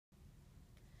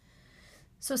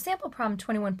So sample problem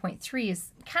 21.3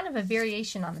 is kind of a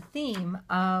variation on the theme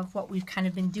of what we've kind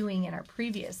of been doing in our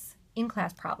previous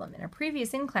in-class problem. In our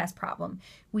previous in-class problem,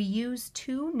 we used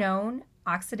two known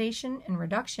oxidation and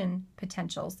reduction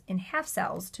potentials in half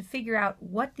cells to figure out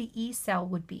what the E cell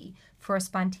would be for a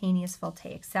spontaneous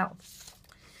voltaic cell.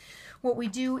 What we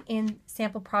do in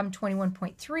sample problem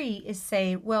 21.3 is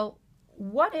say, well,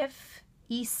 what if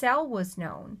E cell was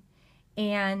known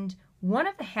and one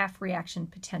of the half reaction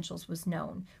potentials was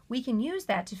known? We can use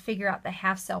that to figure out the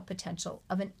half cell potential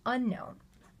of an unknown.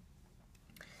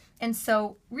 And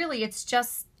so really it's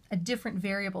just a different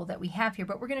variable that we have here,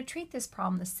 but we're going to treat this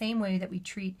problem the same way that we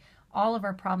treat all of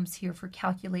our problems here for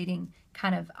calculating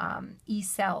kind of E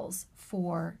cells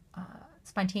for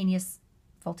spontaneous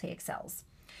voltaic cells.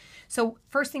 So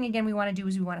first thing again we want to do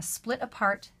is we want to split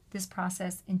apart this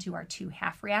process into our two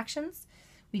half reactions.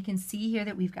 We can see here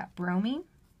that we've got bromine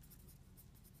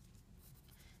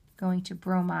going to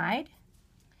bromide.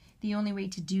 The only way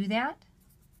to do that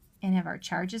and have our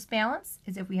charges balanced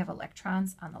is if we have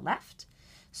electrons on the left.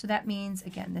 So that means,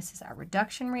 again, this is our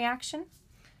reduction reaction.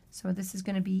 So this is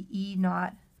going to be E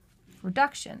naught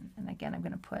reduction. And again, I'm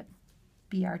going to put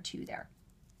Br2 there.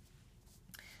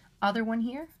 Other one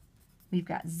here, we've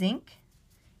got zinc.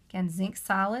 Again, zinc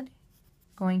solid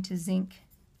going to zinc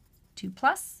 2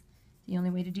 plus. The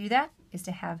only way to do that is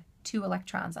to have two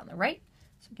electrons on the right.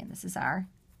 So again, this is our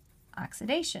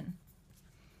oxidation.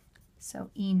 So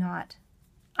E naught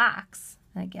ox,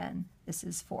 and again, this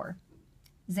is for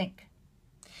zinc.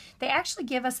 They actually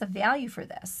give us a value for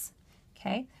this.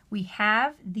 Okay, we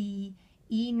have the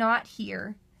E naught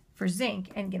here for zinc,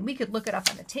 and again, we could look it up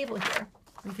on the table here.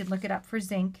 We could look it up for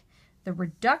zinc. The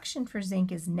reduction for zinc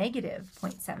is negative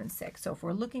 0.76. So if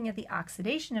we're looking at the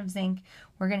oxidation of zinc,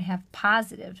 we're going to have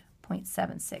positive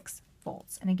 0.76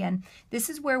 volts. And again, this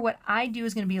is where what I do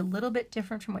is going to be a little bit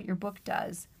different from what your book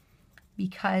does,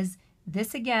 because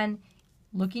this, again,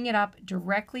 looking it up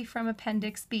directly from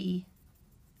Appendix D,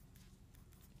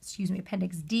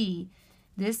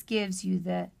 this gives you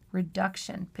the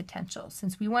reduction potential.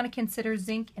 Since we want to consider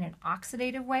zinc in an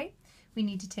oxidative way, we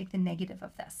need to take the negative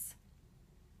of this.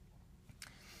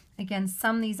 Again,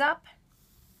 sum these up,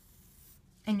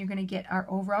 and you're going to get our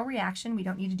overall reaction. We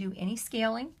don't need to do any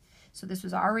scaling. So this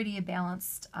was already a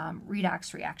balanced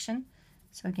redox reaction.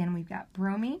 So again, we've got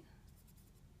bromine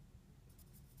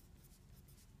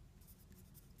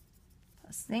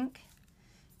plus zinc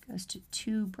goes to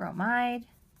 2 bromide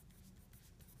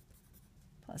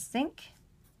plus zinc.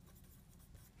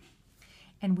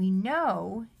 And we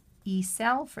know E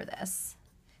cell for this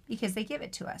because they give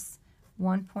it to us,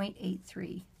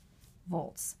 1.83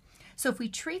 volts. So if we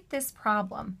treat this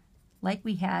problem like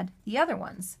we had the other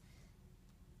ones,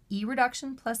 E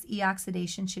reduction plus E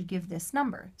oxidation should give this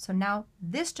number. So now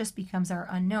this just becomes our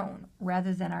unknown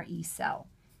rather than our E cell.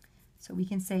 So we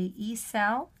can say E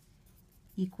cell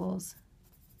equals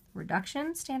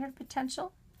reduction standard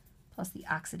potential plus the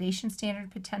oxidation standard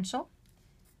potential,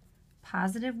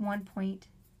 positive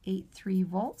 1.83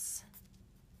 volts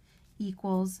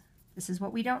equals, this is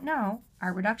what we don't know,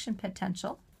 our reduction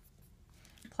potential,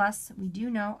 plus we do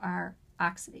know our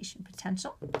oxidation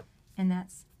potential, and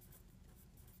that's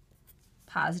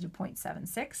positive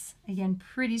 0.76. Again,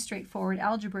 pretty straightforward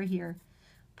algebra here.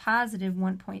 Positive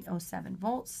 1.07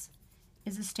 volts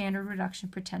is a standard reduction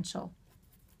potential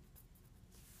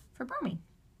for bromine.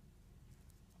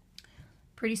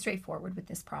 Pretty straightforward with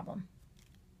this problem.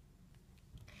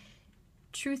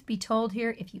 Truth be told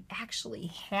here, if you actually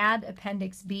had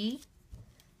Appendix B,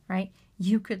 right,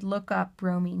 you could look up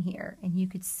bromine here and you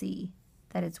could see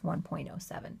that it's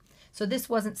 1.07. So this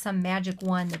wasn't some magic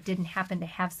one that didn't happen to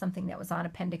have something that was on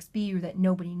Appendix B or that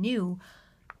nobody knew.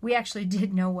 We actually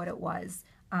did know what it was,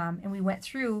 and we went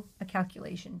through a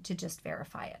calculation to just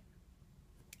verify it.